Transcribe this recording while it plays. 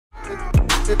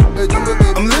I'm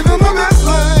living my best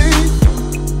life.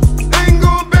 Ain't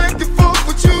going back and forth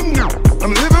with you now.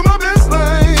 I'm living my best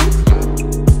life.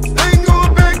 Ain't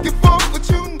going back and forth with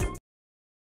you now.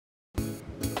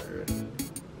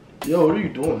 Yo, what are you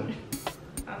doing?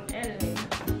 I'm editing.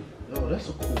 Yo, that's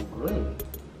a cool green.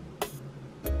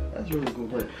 That's really cool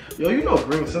green. Yo, you know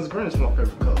green, since green is my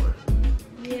favorite color.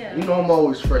 Yeah. You know I'm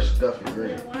always fresh stuff in green.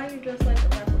 Yeah, why are you dressed like a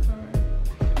leprechaun?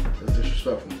 That's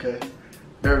disrespectful, okay?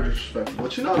 Very disrespectful.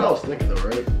 But you know what I was thinking though,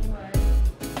 right? What?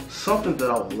 Something that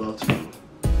I would love to do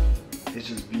is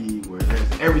just be where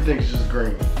everything's just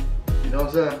green. You know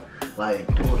what I'm saying? Like,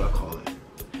 what would I call it?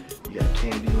 You got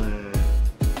Candyland.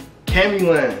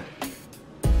 Cammyland.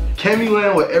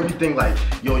 Cammyland where everything like,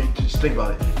 yo, you just think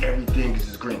about it. Everything is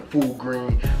just green. Full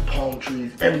green, palm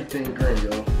trees, everything green,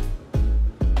 yo.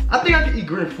 I think I could eat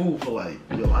green food for like,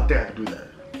 yo, I think I could do that.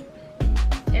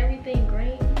 Everything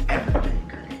green? Everything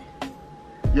green.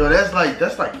 Yo, that'd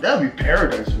be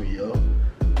paradise for me, yo.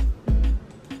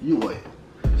 You wait.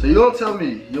 So you don't tell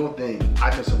me you don't think I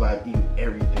can survive eating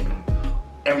everything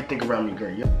around me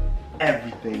green, yo.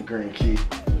 Everything green, Key.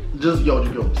 Just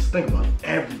think about it.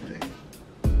 Everything.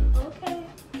 Okay.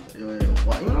 Yo,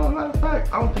 why? You know, matter of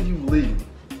fact, I don't think you believe me.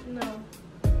 No.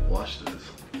 Watch this.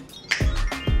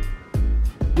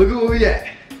 Look at where we at.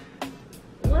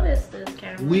 What is this,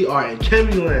 camera? We are in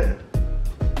Cammyland.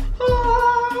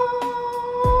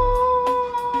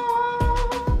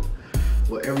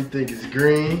 Where everything is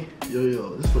green.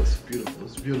 Yo, this looks beautiful.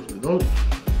 It's beautiful. Don't.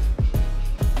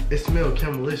 It smells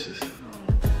camelicious. Oh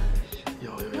my gosh.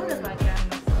 Yo. What have I gotten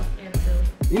myself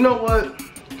into? You know what?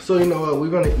 So you know what? We're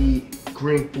gonna eat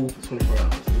green food for 24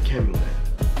 hours in Cammyland.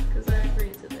 Because I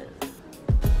agreed to this.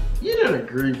 You didn't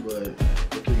agree, but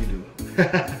what can you do?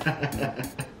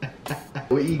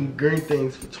 We're eating green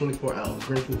things for 24 hours.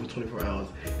 Green food for 24 hours.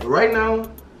 And right now,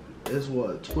 it's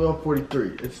what?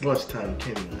 12:43. It's lunchtime in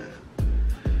Cammyland.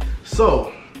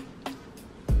 So,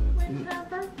 Let's have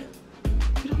breakfast.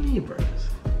 you don't need breakfast.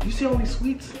 You see all these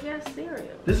sweets? You got cereal.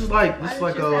 This is like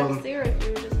Why did you have cereal if you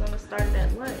were just gonna start it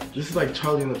at lunch? This is like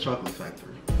Charlie and the Chocolate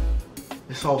Factory.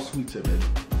 It's all sweets here, baby.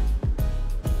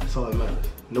 That's all that matters.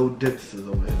 No dentists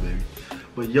over here, baby.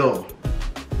 But yo,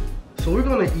 so we're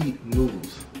gonna eat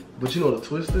noodles. But you know what the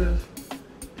twist is?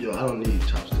 Yo, I don't need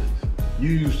chopsticks. You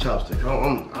use chopsticks. I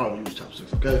don't use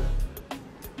chopsticks, okay?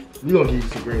 We're gonna give you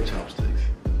some green chopsticks.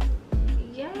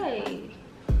 Yay.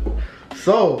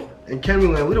 So, in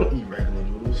Cammyland, we don't eat regular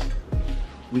noodles.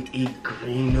 We eat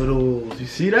green noodles. You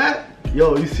see that?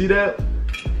 Yo, you see that?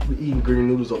 We eating green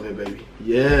noodles over here, baby.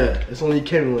 Yeah, it's only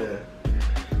Cammyland.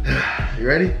 You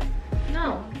ready?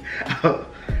 No.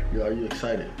 Yo, are you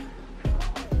excited?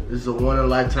 This is a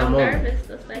one-in-a-lifetime moment. I'm nervous.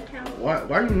 Does that count? Why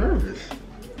are you nervous?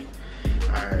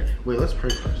 Alright, wait, let's pray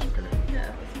first, okay?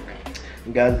 Yeah, let's pray.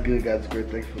 And God is good, God is great.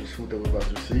 Thank you for the food that we're about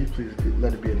to receive. Please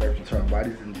let it be a nourishment to our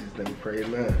bodies. In Jesus' name we pray,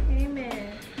 amen.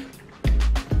 Amen.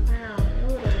 Wow,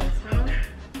 noodles, huh?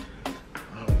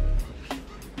 Oh.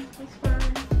 That's fine.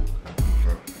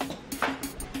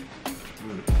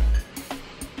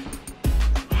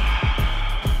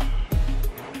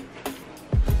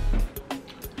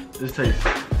 This tastes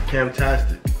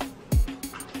camtastic.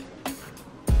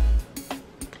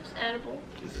 It's edible.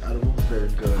 It's edible. It's very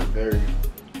good. Very,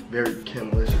 very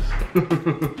camelicious.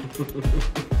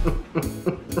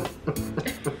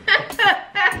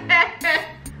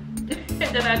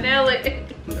 Did I nail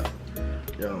it? No.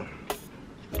 Yo.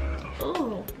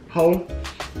 Ooh. Home.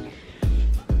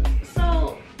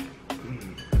 So,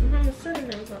 I'm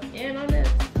assuming something in on this.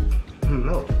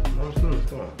 No. I'm assuming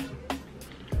it's gone.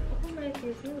 Who made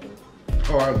these noodles?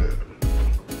 Oh, I did.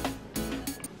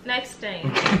 Next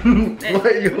thing.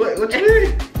 Wait, what you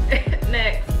mean?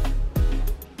 Next.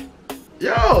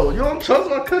 Yo, you don't trust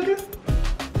my cooking?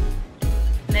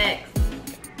 Next.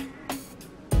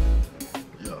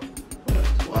 Yo.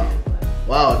 Wow.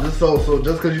 Wow, just so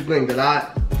just cause you think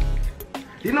that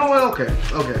you know what? Okay.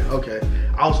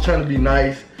 I was trying to be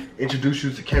nice, introduce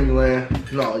you to Cammyland.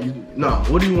 No,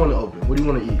 what do you want to open? What do you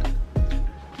want to eat?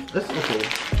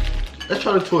 Let's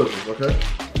try the Twizzlers, okay?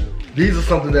 These are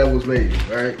something that was made,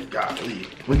 right? Golly.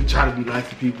 We can try to be nice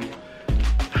to people.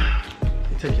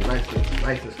 You take your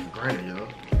niceness for granted, yo.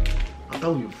 I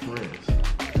thought we were friends.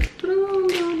 How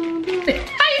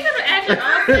you gonna add your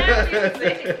own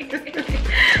music?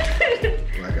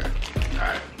 Okay.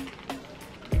 Alright.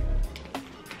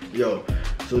 Yo,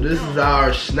 so this is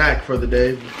our snack for the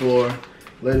day before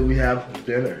later we have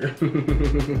dinner.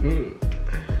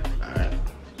 Alright.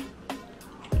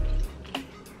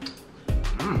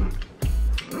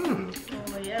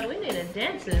 Oh yeah, we need a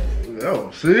dentist.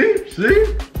 Yo, see?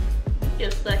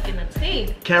 You're stuck in the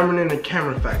teeth. Cameron in the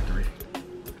Camera Factory.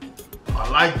 I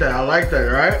like that. I like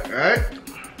that. Right?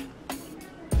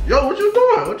 Yo, what you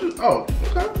doing? Oh,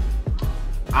 okay.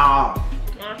 I'm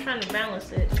trying to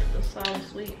balance it with the sour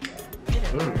sweet.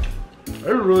 It's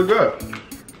really good.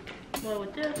 What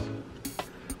with this?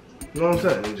 You know what I'm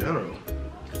saying? In general.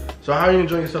 So how are you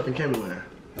enjoying yourself in Kammy land?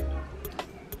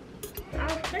 I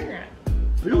was kidnapped.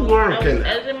 You weren't kidnapped.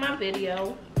 I was editing my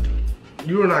video.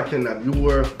 You were not kidnapped. You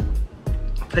were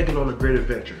taking on a great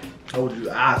adventure.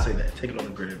 I say that, taking on a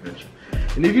great adventure.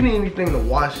 And if you need anything to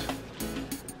wash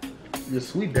your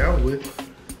sweet down with.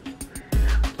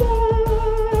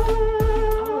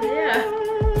 Oh yeah.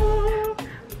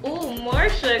 Ooh, more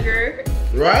sugar.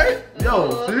 Right?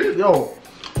 Yo, see? Yo,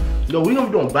 we gonna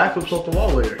be doing backflips off the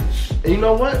wall later. And you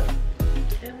know what?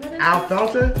 Our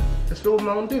fountain is filled with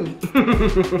Mountain Dew.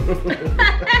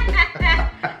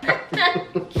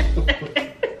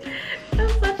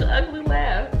 That's such an ugly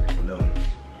laugh. No.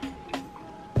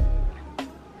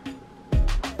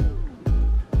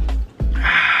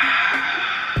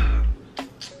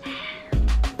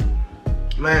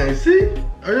 Man, see?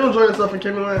 Are you enjoying yourself in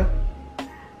Kammy land?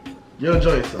 You're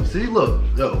enjoying yourself. See, look,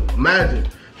 yo, imagine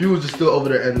if you was just still over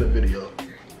there editing the video.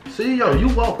 See, yo, you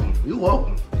welcome. You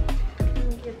welcome. Let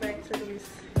me get back to these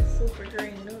super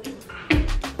green noodles.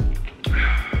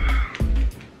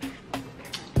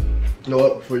 You know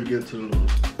what? Before you get into the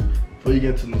noodles,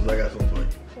 I got something for you.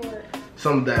 What?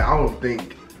 Something that I don't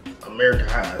think America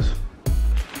has.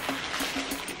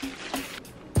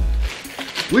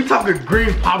 We talking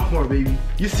green popcorn, baby.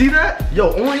 You see that?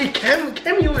 Yo, only in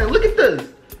Kammy land. Look at this.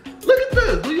 Look at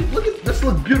this. Look at this.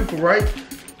 Looks beautiful, right?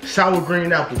 Sour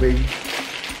green apple, baby.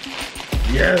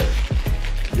 Yes.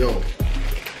 Yo.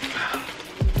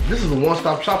 This is a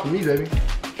one-stop shop for me, baby.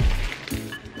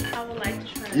 I would like to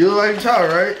try it. You like to try,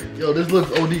 right? Yo, this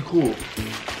looks OD cool.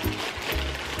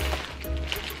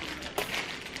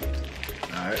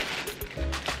 Alright.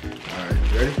 Alright,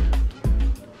 you ready?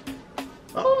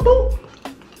 Oh, boom.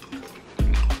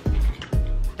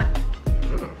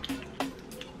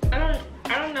 I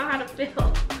don't know how to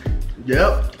feel.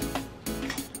 Yep.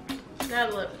 Now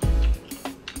look.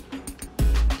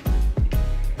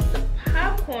 The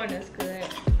popcorn is good.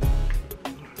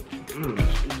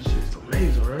 This shit's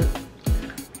amazing, right?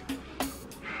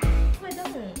 I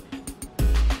don't.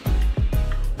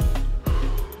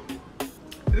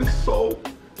 It's so.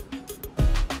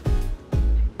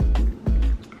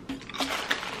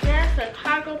 That's a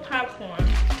Chicago popcorn.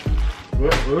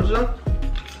 What was that?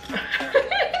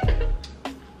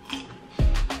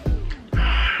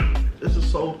 This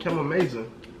is so amazing.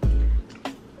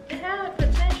 It had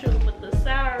potential with the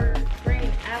sour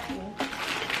green apple.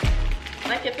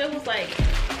 Like if it was like,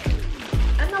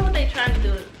 I know what they trying to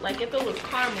do. Like if it was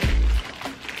caramel.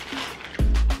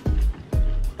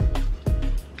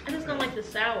 I just don't like the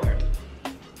sour.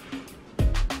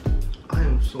 I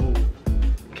am so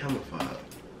camouflage.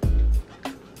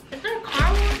 Is there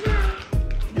caramel in there?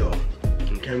 Yo,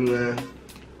 in Kammy land,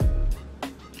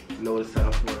 you know what it's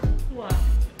time for? What?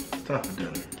 It's time for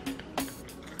dinner.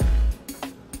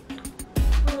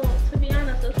 Well, to be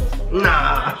honest, this was the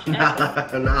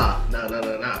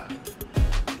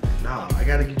Nah, I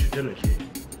gotta get you dinner, kid.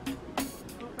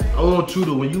 Okay. I want you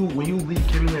to, when you leave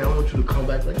Kammy land, I want you to come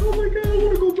back like, oh my god, I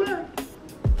wanna go back.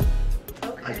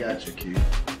 Okay. I got you, kid.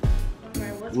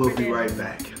 Alright, what's We'll for be dinner? right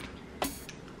back.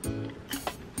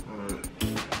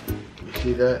 You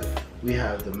see that? We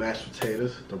have the mashed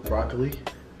potatoes, the broccoli,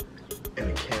 and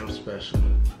the Kam special,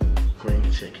 green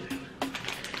chicken.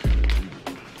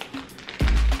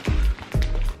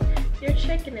 Your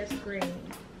chicken is green.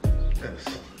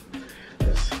 That's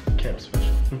Kam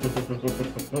special.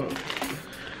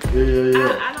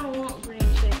 Yeah. I don't want green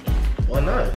chicken. Why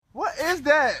not? What is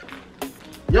that?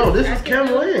 Yo, this I is can Kammy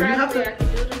do land. You broccoli, have I to. can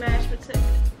do the mashed potato.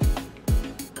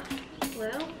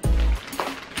 Well,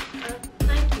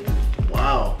 thank you.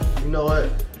 Wow. You know what?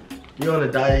 You're on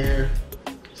a diet here,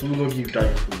 so we're gonna give you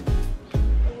diet food. A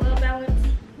well-balanced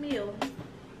meal.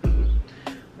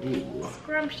 Ooh,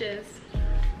 Scrumptious.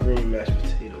 green mashed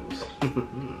potatoes.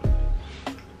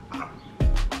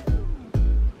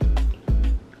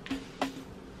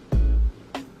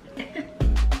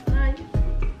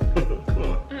 Come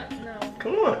on. No.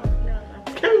 Come on. No.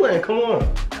 Kammy land, come on.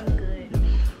 I'm good.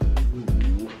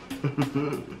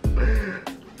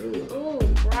 Ooh. Ooh,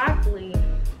 broccoli.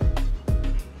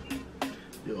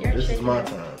 Yo, Your this is chicken my is-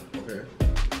 time, okay?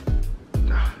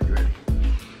 Nah, you ready?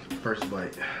 First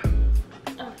bite.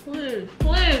 Oh, please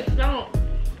don't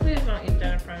eat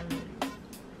that in front of me.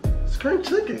 It's green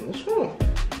chicken. What's wrong?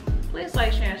 Please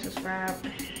like, share, and subscribe.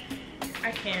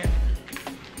 I can't.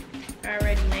 I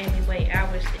already made me wait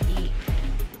hours to eat.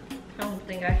 I don't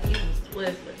think I can eat this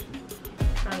twisted.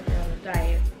 trying to get on a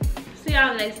diet. See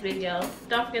y'all in the next video.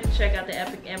 Don't forget to check out the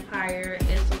Epic Empire,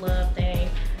 It's a Love Thing,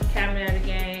 Kaminator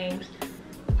Gamez,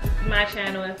 my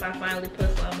channel if I finally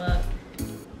put some up.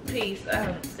 Peace.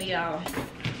 See y'all.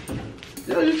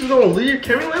 Yo, you just gonna leave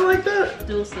Kammy like that?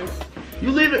 Deuces.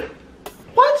 You leave it.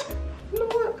 What? You know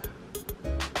what?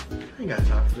 I ain't got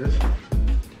time for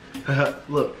this.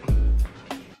 Look.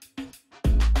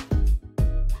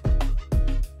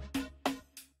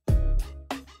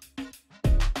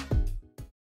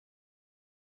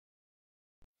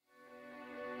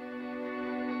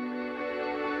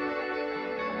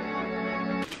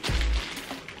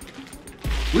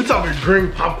 We talking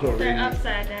green popcorn. They're baby.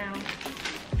 upside down.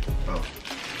 Oh.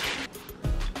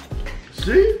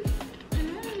 See?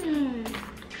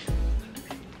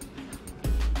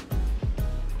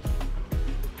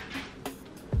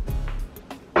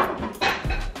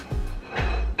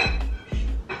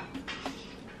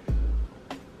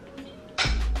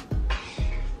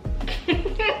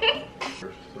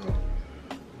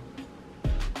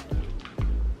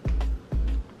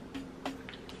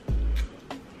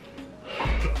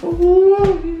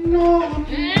 Oh no.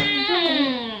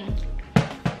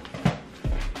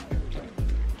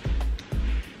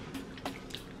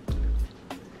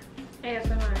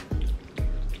 ASMR.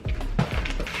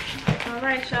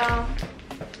 Alright, y'all.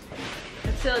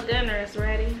 Until dinner is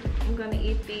ready, I'm gonna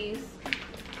eat these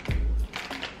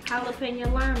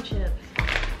jalapeno lime chips.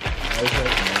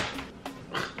 Okay.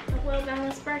 A well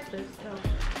balanced breakfast. Oh,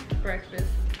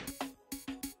 breakfast.